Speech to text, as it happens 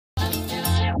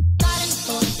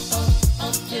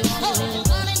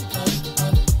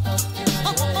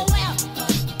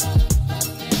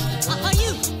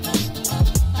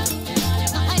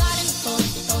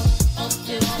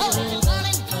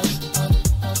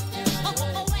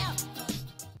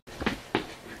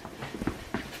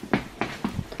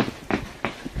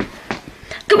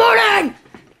Good morning!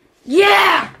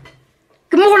 Yeah!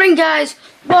 Good morning, guys.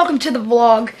 Welcome to the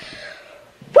vlog.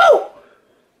 Woo!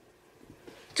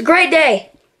 It's a great day.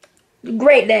 A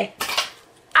great day.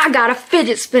 I got a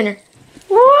fidget spinner.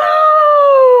 Woo!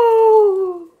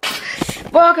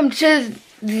 Welcome to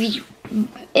the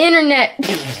internet.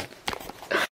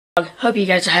 Hope you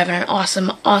guys are having an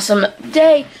awesome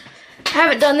day. I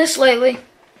haven't done this lately.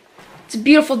 It's a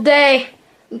beautiful day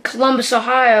in Columbus,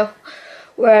 Ohio,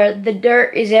 where the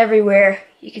dirt is everywhere.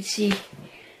 You can see.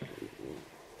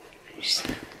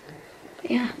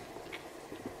 Yeah.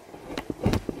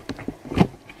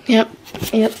 Yep.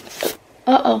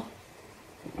 Uh-oh.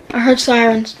 I heard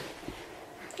sirens.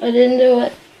 I didn't do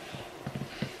it.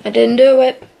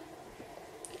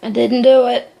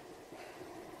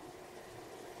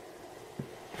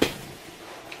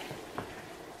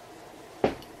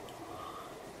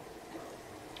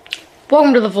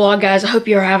 Welcome to the vlog, guys. I hope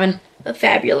you're having a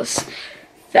fabulous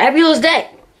day.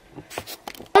 I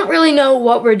don't really know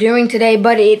what we're doing today,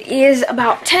 but it is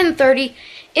about 10:30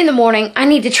 in the morning. I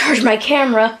need to charge my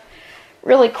camera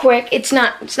really quick. It's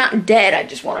not dead. I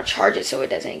just want to charge it so it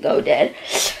doesn't go dead.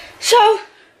 So,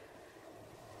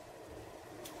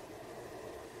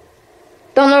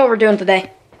 don't know what we're doing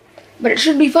today, but it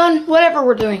should be fun, whatever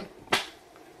we're doing.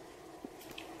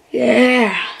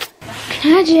 Yeah.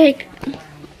 Hi, Jake.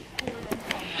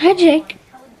 Hi, Jake.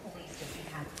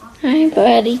 Hi,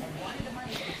 buddy.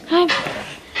 Hi.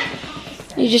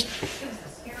 You just...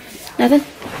 nothing?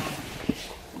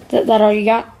 That all you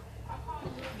got?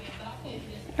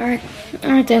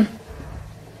 Alright then.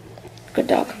 Good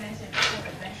dog.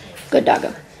 Good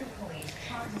doggo.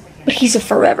 But he's a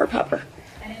forever pupper.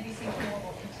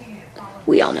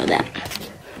 We all know that.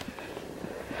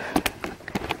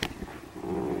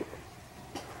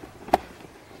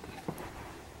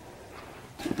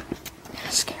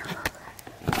 Scare her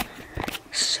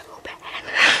so bad.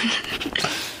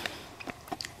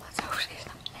 Let's hope she's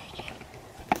not naked.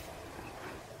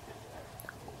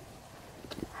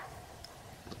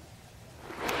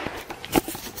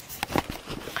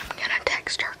 I'm gonna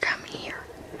text her, come here.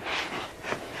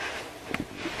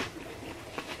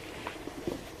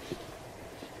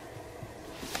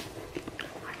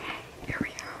 Okay, here we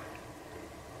go.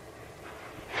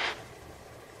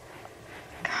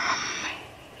 Come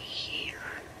here.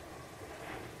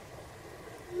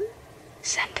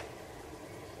 Send.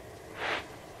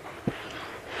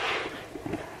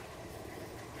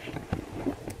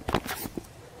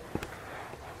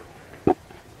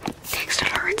 Texted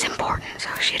her, it's important, so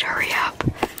she'd hurry up.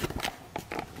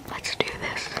 Let's do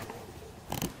this.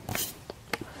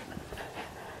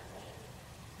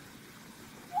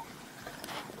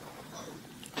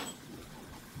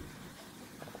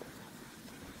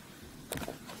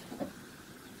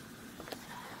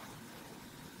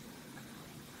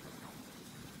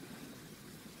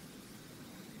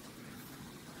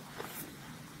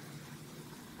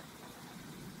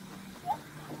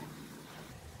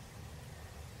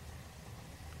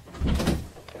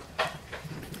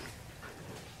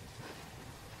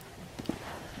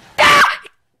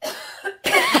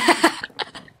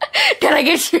 Can I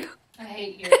get you? I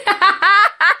hate you. Oh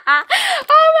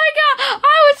my god!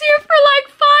 I was here for like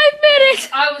 5 minutes!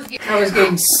 I was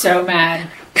getting so mad.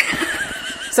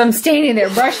 So I'm standing there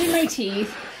brushing my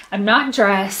teeth. I'm not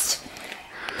dressed.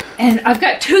 And I've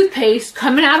got toothpaste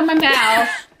coming out of my mouth.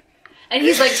 And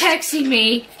he's like texting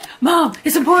me, "Mom,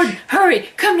 it's important. Hurry.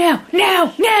 Come now.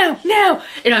 Now.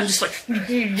 And I'm just like...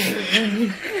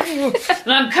 and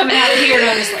I'm coming out of here and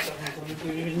I'm just like...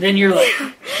 And then you're like...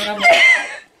 And I'm like,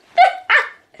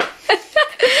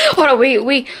 Hold on,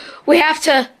 we have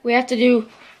to do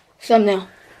thumbnail.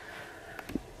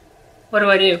 what do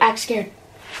I do? Act scared.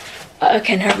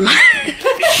 Okay, never mind.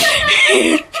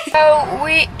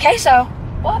 Queso.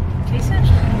 What?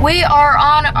 We are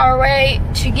on our way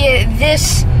to get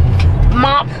this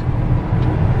mop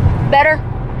better,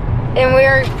 and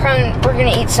we're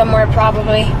gonna eat somewhere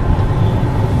probably.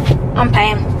 I'm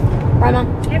paying. Right, Mom?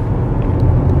 Yep.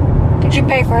 Did you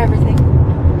pay for everything?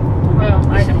 Well,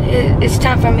 I don't. It's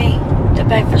time for me to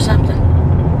pay for something.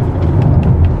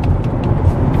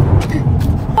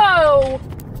 Whoa!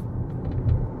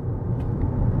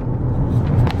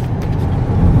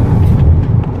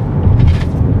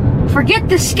 Forget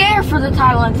the scare for the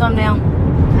title and thumbnail.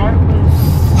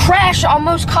 Crash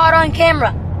almost caught on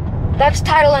camera. That's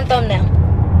title and thumbnail.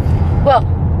 Well,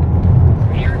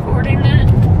 Are you recording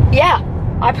that? yeah.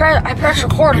 I press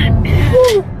record.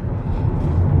 Woo.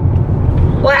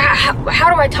 Well, how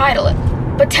do I title it?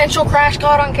 Potential crash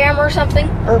caught on camera or something?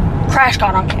 Or crash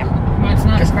caught on camera? Well, it's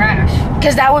not a crash.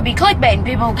 Because that would be clickbait, and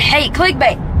people hate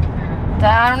clickbait.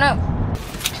 I don't know.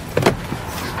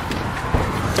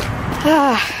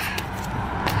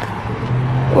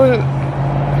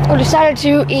 We decided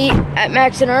to eat at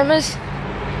Max and Irma's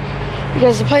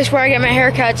because the place where I get my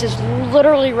haircuts is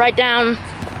literally right down,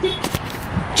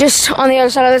 just on the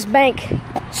other side of this bank.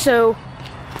 So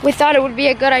we thought it would be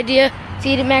a good idea to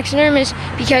eat at Max and Irma's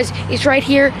because it's right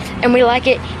here and we like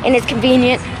it and it's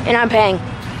convenient and I'm paying.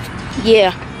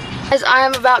 Yeah. As I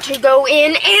am about to go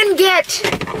in and get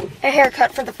a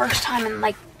haircut for the first time in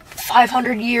like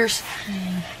 500 years.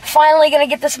 Finally gonna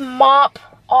get this mop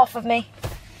off of me.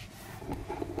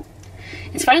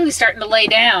 It's finally starting to lay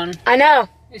down. I know.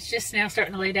 It's just now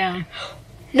starting to lay down.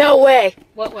 No way.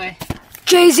 What way?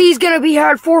 Jay-Z's gonna be here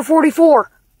at 4:44.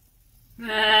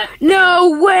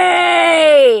 No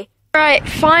way! Alright,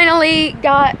 finally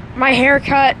got my hair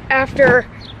cut after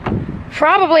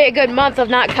probably a good month of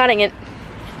not cutting it.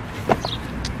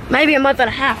 Maybe a month and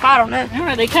a half, I don't know.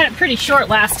 Oh, they cut it pretty short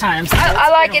last time. So I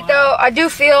like it though. I do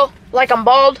feel like I'm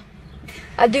bald.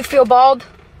 I do feel bald.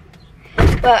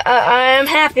 But I am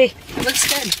happy. It looks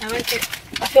good. I like it.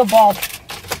 I feel bald.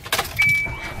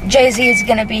 Jay-Z is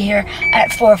gonna be here at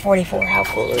 4:44. How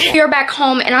cool is it? You're back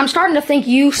home, and I'm starting to think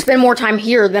you spend more time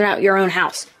here than at your own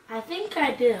house. I think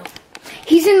I do.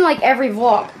 He's in like every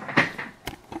vlog.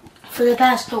 For the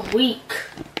past week.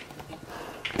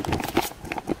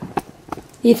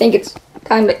 You think it's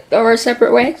time to go our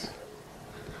separate ways?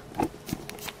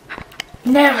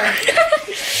 Never.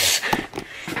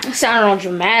 Sounding all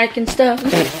dramatic and stuff.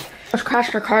 I was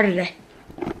crashed our car today.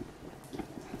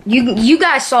 You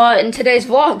guys saw it in today's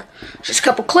vlog, just a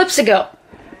couple clips ago.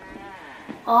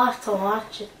 I'll have to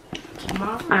watch it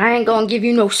tomorrow. I ain't gonna give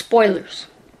you no spoilers.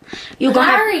 I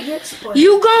already get spoiled.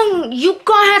 You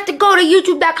gonna have to go to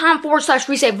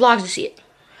youtube.com/resavevlogs to see it.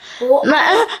 Well,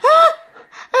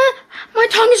 My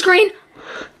tongue is green.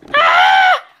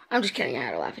 I'm just kidding, I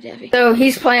had to laugh at Daffy. So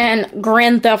he's playing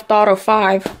Grand Theft Auto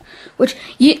 5, which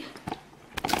he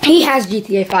has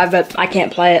GTA 5, but I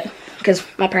can't play it because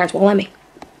my parents won't let me.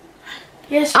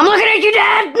 yes. I'm looking at you,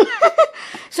 Dad!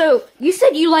 So, you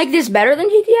said you like this better than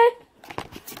GTA?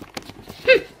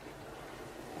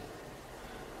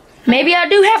 Maybe I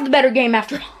do have the better game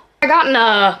after all. I got in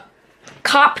a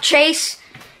cop chase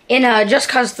in Just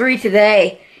Cause 3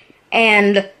 today,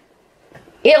 and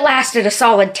it lasted a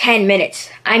solid 10 minutes.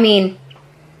 I mean,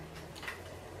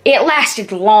 it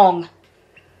lasted long.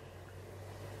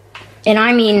 And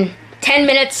I mean, 10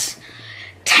 minutes,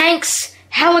 tanks,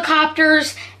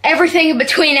 helicopters, everything in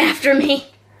between after me.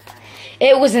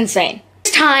 It was insane.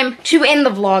 It's time to end the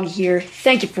vlog here.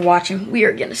 Thank you for watching. We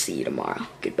are gonna see you tomorrow.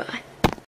 Goodbye.